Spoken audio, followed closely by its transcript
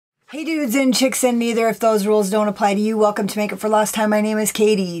Hey dudes and chicks and neither if those rules don't apply to you. Welcome to Make It For Last Time. My name is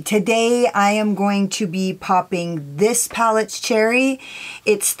Katie. Today I am going to be popping this palette's cherry.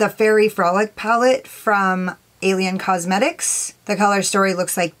 It's the Fairy Frolic palette from OMFG Cosmetics. The color story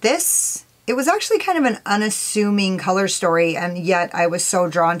looks like this. It was actually kind of an unassuming color story, and yet I was so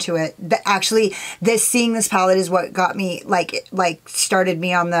drawn to it. Actually, seeing this palette is what got me, started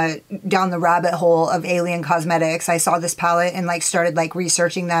me on down the rabbit hole of OMFG Cosmetics. I saw this palette and started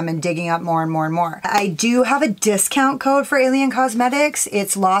researching them and digging up more and more and more. I do have a discount code for OMFG Cosmetics.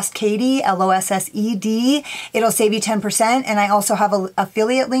 It's LOSSED, LOSSED. It'll save you 10%, and I also have an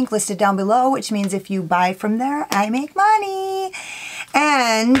affiliate link listed down below, which means if you buy from there, I make money.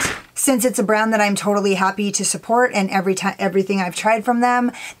 And since it's a brand that I'm totally happy to support and everything I've tried from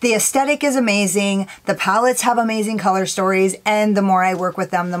them, the aesthetic is amazing, the palettes have amazing color stories, and the more I work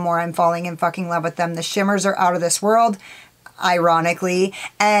with them, the more I'm falling in fucking love with them. The shimmers are out of this world, ironically,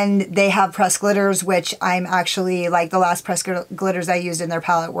 and they have pressed glitters, which I'm actually, the last pressed glitters I used in their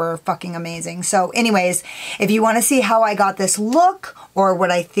palette were fucking amazing. So anyways, if you want to see how I got this look, or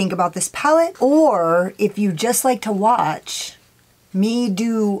what I think about this palette, or if you just like to watch me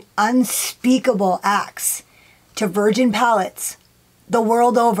do unspeakable acts to virgin palettes the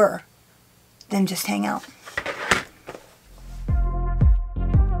world over, then just hang out.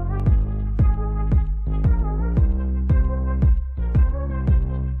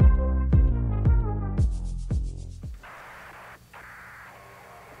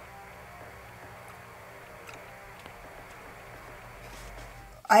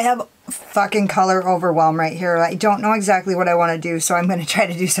 I have fucking color overwhelm right here. I don't know exactly what I want to do, so I'm going to try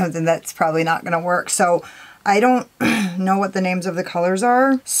to do something that's probably not going to work. So I don't know what the names of the colors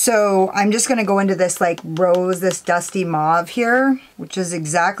are. So I'm just going to go into this rose, this dusty mauve here, which is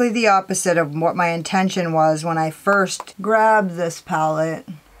exactly the opposite of what my intention was when I first grabbed this palette.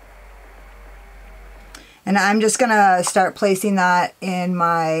 And I'm just going to start placing that in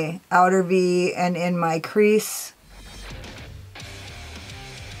my outer V and in my crease.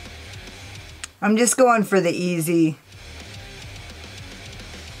 I'm just going for the easy.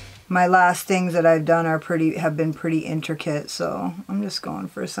 My last things that I've done have been pretty intricate, so I'm just going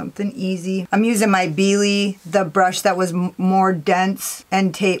for something easy. I'm using my Beely, the brush that was more dense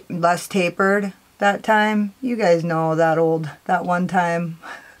and less tapered that time. You guys know that one time.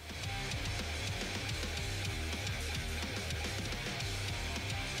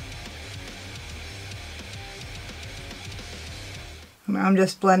 I'm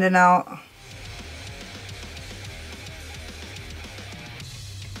just blending out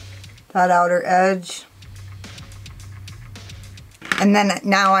that outer edge. And then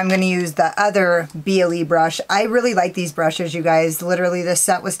now I'm going to use the other Beely brush. I really like these brushes, you guys. Literally, this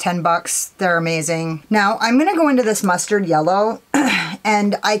set was 10 bucks. They're amazing. Now I'm going to go into this mustard yellow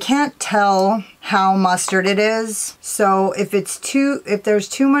and I can't tell how mustard it is. So if there's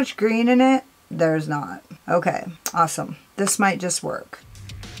too much green in it, there's not. Okay, awesome. This might just work.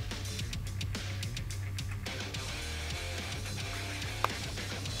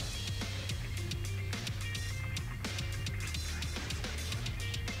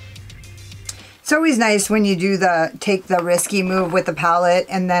 It's always nice when you do take the risky move with the palette,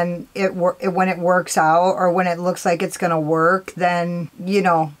 and then when it works out, or when it looks like it's gonna work, then you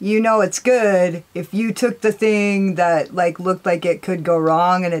know it's good. If you took the thing that looked like it could go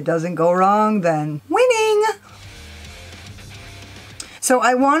wrong and it doesn't go wrong, then winning. So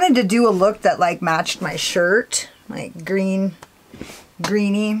I wanted to do a look that matched my shirt, greeny.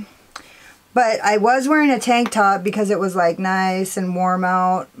 But I was wearing a tank top because it was nice and warm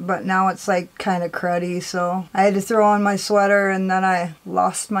out, but now it's kind of cruddy, so I had to throw on my sweater, and then I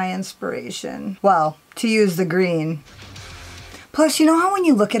lost my inspiration. Well, to use the green. Plus, you know how when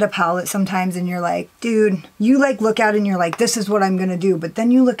you look at a palette sometimes and you're like, dude, you look at it and you're like, this is what I'm gonna do, but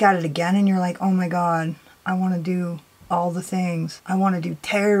then you look at it again and you're like, oh my god, I want to do all the things. I want to do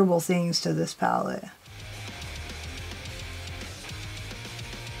terrible things to this palette.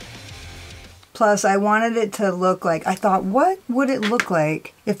 Plus, I wanted it to look I thought, what would it look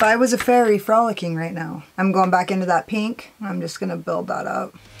like if I was a fairy frolicking right now? I'm going back into that pink. I'm just going to build that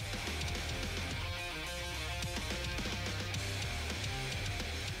up.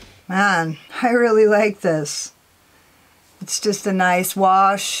 Man, I really like this. It's just a nice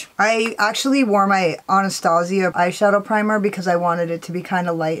wash. I actually wore my Anastasia eyeshadow primer because I wanted it to be kind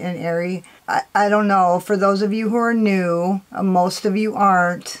of light and airy. I don't know, for those of you who are new, most of you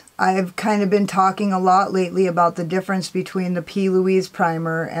aren't, I've kind of been talking a lot lately about the difference between the P. Louise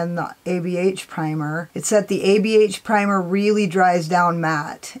primer and the ABH primer. It's that the ABH primer really dries down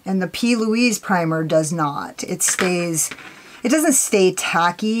matte, and the P. Louise primer does not. It stays It doesn't stay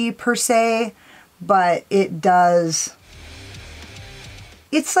tacky per se, but it does.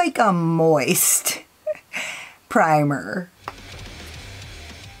 It's like a moist primer.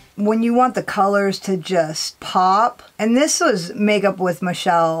 When you want the colors to just pop, and this was makeup with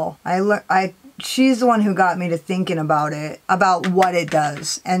Michelle. She's the one who got me to thinking about it, about what it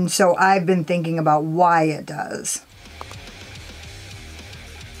does. And so I've been thinking about why it does.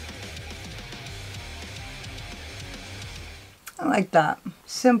 I like that.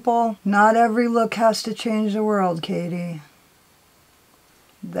 Simple. Not every look has to change the world, Katie.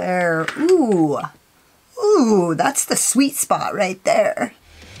 There. Ooh. Ooh, that's the sweet spot right there.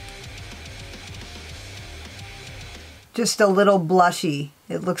 Just a little blushy.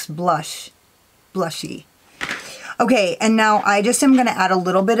 It looks blushy. Okay, and now I just am going to add a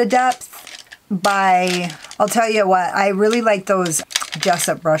little bit of depth by, I'll tell you what, I really like those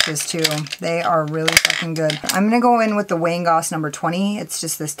Jessup brushes too. They are really fucking good. I'm going to go in with the Wayne Goss number 20. It's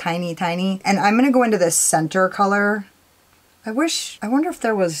just this tiny, and I'm going to go into this center color. I wonder if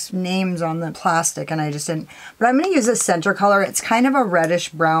there was names on the plastic and I just didn't. But I'm going to use this center color. It's kind of a reddish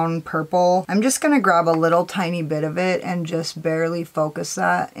brown purple. I'm just going to grab a little tiny bit of it and just barely focus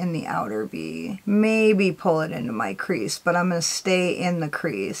that in the outer V. Maybe pull it into my crease, but I'm going to stay in the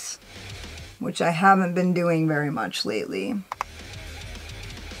crease, which I haven't been doing very much lately.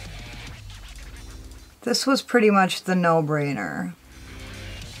 This was pretty much the no-brainer.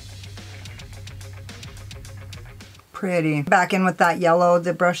 Pretty. Back in with that yellow,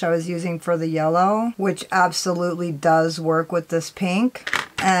 the brush I was using for the yellow, which absolutely does work with this pink.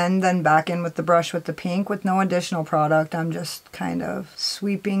 And then back in with the brush with the pink with no additional product. I'm just kind of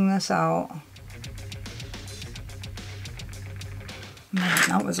sweeping this out. Man,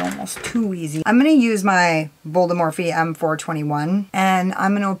 that was almost too easy. I'm going to use my Lobotomoy M421 and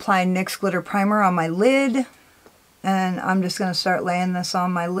I'm going to apply NYX Glitter Primer on my lid. And I'm just going to start laying this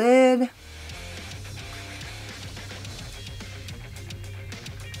on my lid.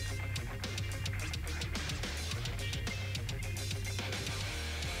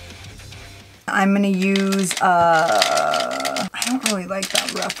 I'm going to use, I don't really like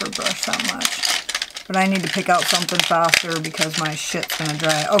that Refer brush that much, but I need to pick out something faster because my shit's going to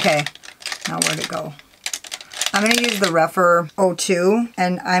dry. Okay, now where'd it go? I'm going to use the Refer 02,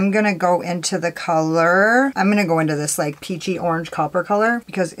 and I'm going to go into the color, I'm going to go into this like peachy orange copper color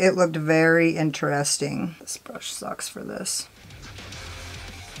because it looked very interesting. This brush sucks for this.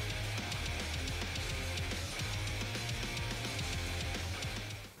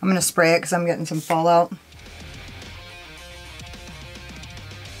 I'm going to spray it because I'm getting some fallout.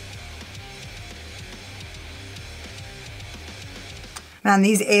 Man,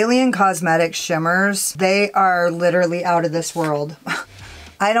 these Alien Cosmetics shimmers, they are literally out of this world.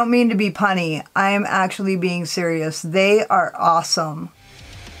 I don't mean to be punny. I am actually being serious. They are awesome.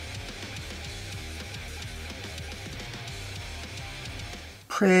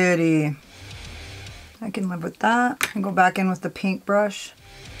 Pretty. I can live with that. And go back in with the pink brush.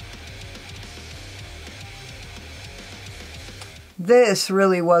 This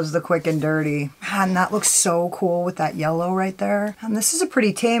really was the quick and dirty. Man, that looks so cool with that yellow right there. And this is a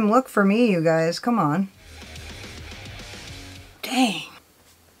pretty tame look for me, you guys. Come on. Dang.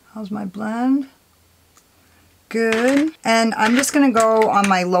 How's my blend? Good. And I'm just going to go on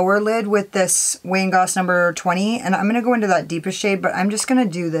my lower lid with this Wayne Goss number 20. And I'm going to go into that deepest shade, but I'm just going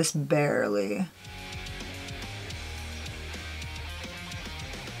to do this barely.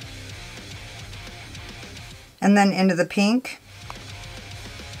 And then into the pink.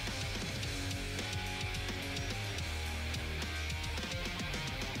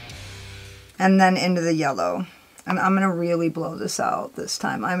 And then into the yellow. And I'm going to really blow this out this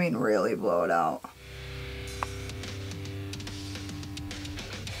time. I mean, really blow it out.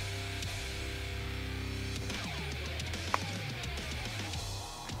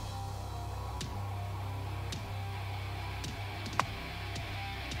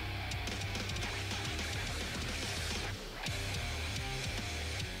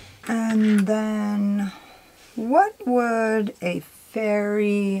 And then, what would a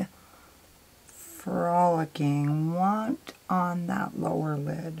Fairy Frolicking want on that lower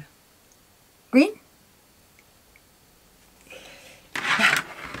lid? Green?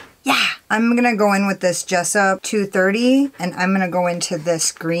 Yeah. I'm going to go in with this Jessup 230 and I'm going to go into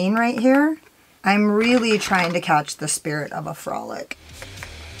this green right here. I'm really trying to catch the spirit of a frolic.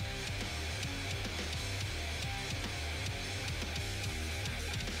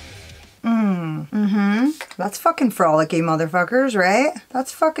 That's fucking frolicky, motherfuckers, right?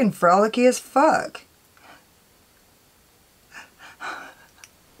 That's fucking frolicky as fuck.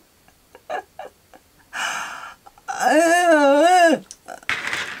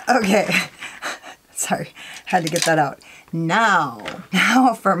 Okay. Sorry, had to get that out. Now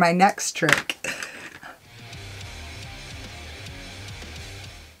for my next trick.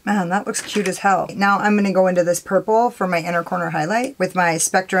 Man, that looks cute as hell. Now I'm gonna go into this purple for my inner corner highlight with my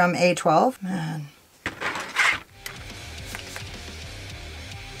Spectrum A12.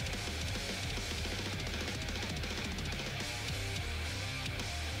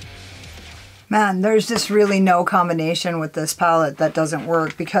 Man, there's just really no combination with this palette that doesn't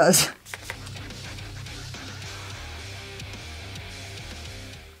work because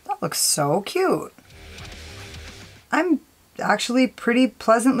that looks so cute. I'm actually pretty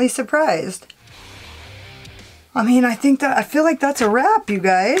pleasantly surprised. I mean, I feel like that's a wrap, you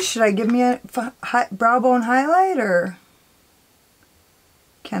guys. Should I give me a brow bone highlight, or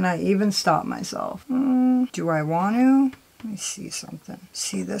can I even stop myself? Do I want to? Let me see something.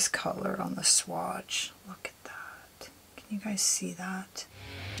 See this color on the swatch. Look at that. Can you guys see that?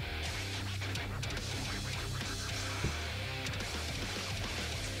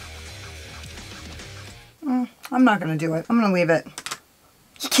 I'm not gonna do it. I'm gonna leave it.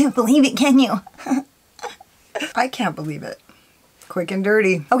 You can't believe it, can you? I can't believe it. Quick and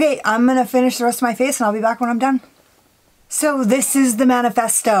dirty. Okay, I'm gonna finish the rest of my face and I'll be back when I'm done. So this is the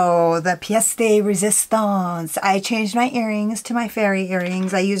manifesto, the pièce de résistance. I changed my earrings to my fairy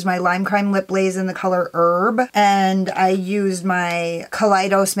earrings. I used my Lime Crime Lip Glaze in the color Herb. And I used my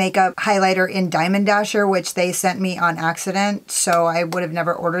Kaleidos Makeup highlighter in Diamond Dasher, which they sent me on accident. So I would have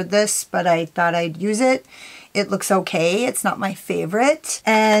never ordered this, but I thought I'd use it. It looks okay. It's not my favorite.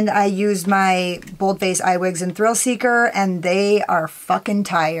 And I used my Bold Face Eye Wigs in Thrill Seeker, and they are fucking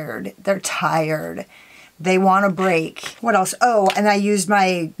tired. They're tired. They want a break. What else? Oh, and I used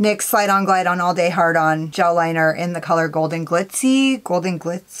my NYX Slide On Glide On All Day Hard On gel liner in the color Golden Glitzy.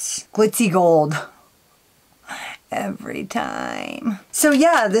 Glitzy Gold. Every time. So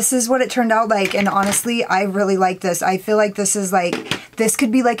yeah, this is what it turned out like. And honestly, I really like this. I feel like this is like, this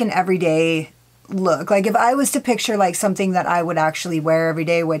could be like an everyday look. Like if I was to picture like something that I would actually wear every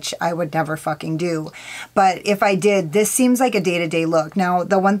day, which I would never fucking do, but if I did, this seems like a day-to-day look. Now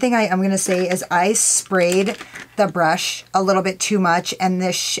the one thing I'm gonna say is I sprayed the brush a little bit too much, and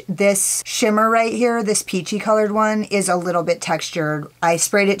this shimmer right here, this peachy colored one, is a little bit textured. I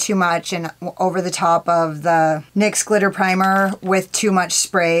sprayed it too much, and over the top of the NYX glitter primer with too much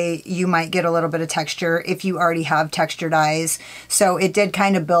spray, you might get a little bit of texture if you already have textured eyes. So it did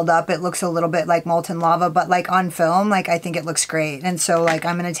kind of build up. It looks a little bit like molten lava, but like on film, like I think it looks great. And so like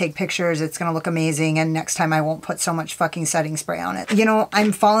I'm gonna take pictures, it's gonna look amazing, and next time I won't put so much fucking setting spray on it. You know,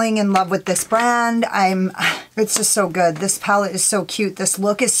 I'm falling in love with this brand. It's just so good. This palette is so cute. This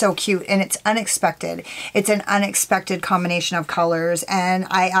look is so cute, and it's unexpected. It's an unexpected combination of colors, and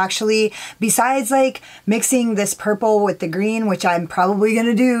I actually, besides like mixing this purple with the green, which I'm probably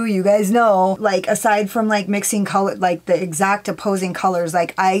gonna do, you guys know, like aside from like mixing color, like the exact opposing colors,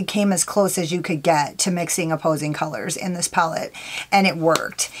 like I came as close as you could get to mixing opposing colors in this palette, and it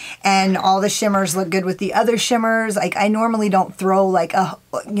worked. And all the shimmers look good with the other shimmers. Like I normally don't throw like a,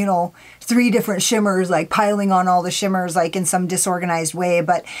 you know, 3 different shimmers, like piling on all the shimmers like in some disorganized way,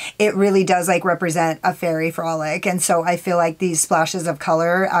 but it really does like represent a fairy frolic. And so I feel like these splashes of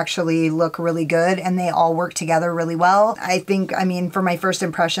color actually look really good, and they all work together really well. I think, I mean, for my first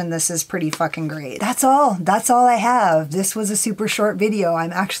impression, this is pretty fucking great. That's all I have. This was a super short video.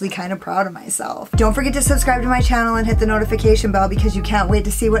 I'm actually kind of proud of myself. Don't forget to subscribe to my channel and hit the notification bell because you can't wait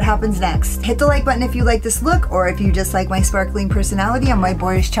to see what happens next. Hit the like button if you like this look, or if you just like my sparkling personality and my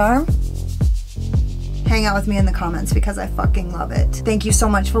boyish charm. Hang out with me in the comments because I fucking love it. Thank you so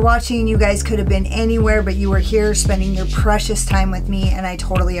much for watching. You guys could have been anywhere, but you were here spending your precious time with me, and I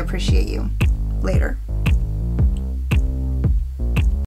totally appreciate you. Later.